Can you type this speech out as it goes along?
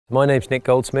My name's Nick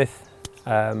Goldsmith.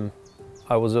 I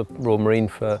was a Royal Marine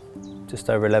for just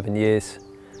over 11 years,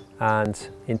 and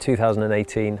in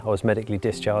 2018 I was medically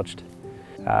discharged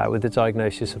with the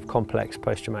diagnosis of complex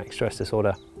post-traumatic stress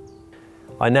disorder.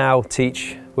 I now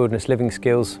teach wilderness living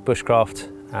skills, bushcraft,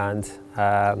 and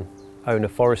own a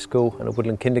forest school and a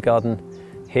woodland kindergarten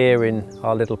here in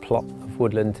our little plot of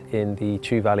woodland in the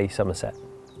Chew Valley, Somerset.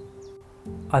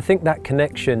 I think that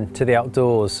connection to the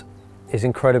outdoors is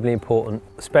incredibly important,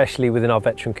 especially within our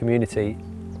veteran community.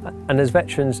 And as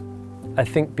veterans, I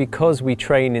think because we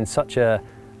train in such a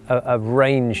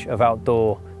range of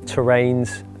outdoor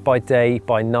terrains, by day,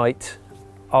 by night,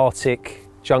 Arctic,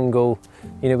 jungle,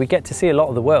 we get to see a lot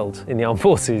of the world in the armed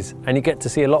forces, and you get to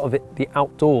see a lot of it, the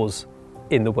outdoors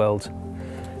in the world.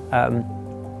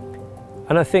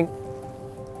 And I think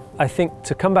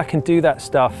to come back and do that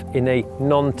stuff in a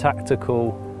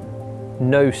non-tactical,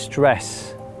 no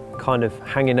stress, kind of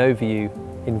hanging over you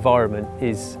environment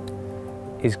is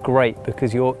great,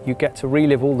 because you get to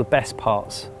relive all the best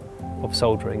parts of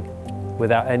soldiering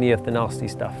without any of the nasty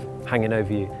stuff hanging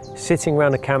over you. Sitting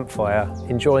around a campfire,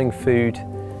 enjoying food,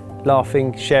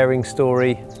 laughing, sharing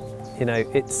story,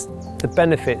 the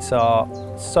benefits are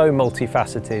so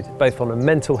multifaceted, both on a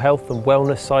mental health and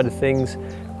wellness side of things,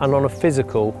 and on a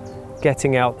physical,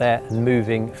 getting out there and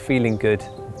moving, feeling good,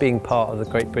 being part of the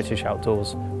great British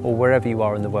outdoors, or wherever you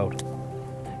are in the world.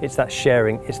 It's that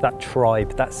sharing, it's that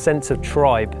tribe, that sense of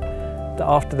tribe, that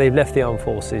after they've left the armed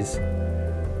forces,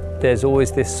 there's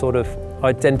always this sort of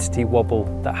identity wobble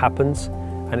that happens,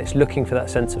 and it's looking for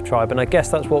that sense of tribe. And I guess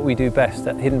that's what we do best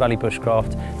at Hidden Valley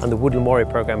Bushcraft and the Woodland Warrior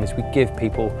Programme, is we give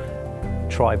people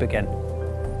tribe again.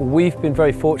 We've been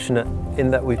very fortunate in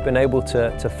that we've been able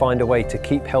to find a way to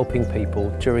keep helping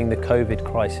people during the COVID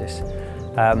crisis.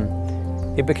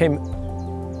 It became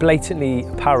blatantly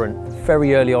apparent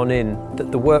very early on in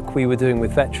that the work we were doing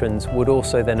with veterans would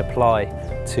also then apply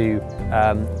to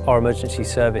our emergency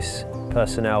service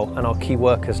personnel and our key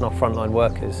workers and our frontline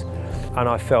workers. And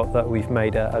I felt that we've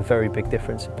made a very big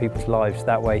difference in people's lives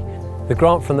that way. The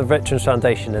grant from the Veterans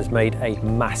Foundation has made a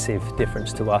massive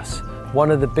difference to us. One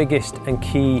of the biggest and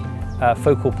key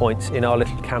focal points in our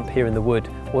little camp here in the wood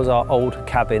was our old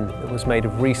cabin that was made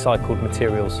of recycled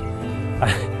materials.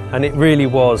 And it really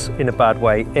was in a bad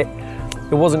way.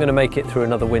 It wasn't going to make it through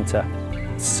another winter.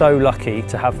 So lucky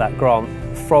to have that grant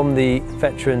from the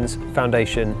Veterans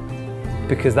Foundation,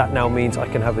 because that now means I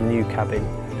can have a new cabin.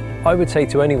 I would say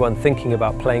to anyone thinking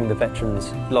about playing the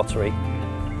Veterans Lottery,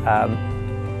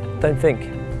 don't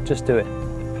think, just do it.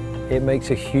 It makes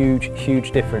a huge,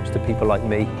 huge difference to people like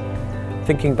me.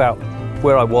 Thinking about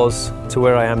where I was to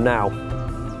where I am now,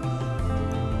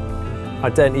 I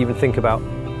don't even think about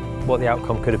what the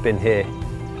outcome could have been here,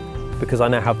 because I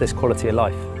now have this quality of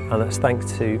life, and that's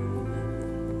thanks to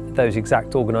those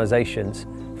exact organisations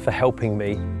for helping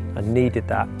me and needed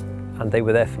that, and they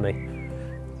were there for me,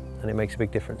 and it makes a big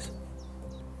difference.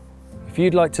 If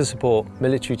you'd like to support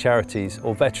military charities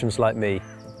or veterans like me,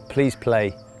 please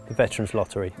play the Veterans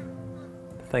Lottery.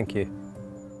 Thank you.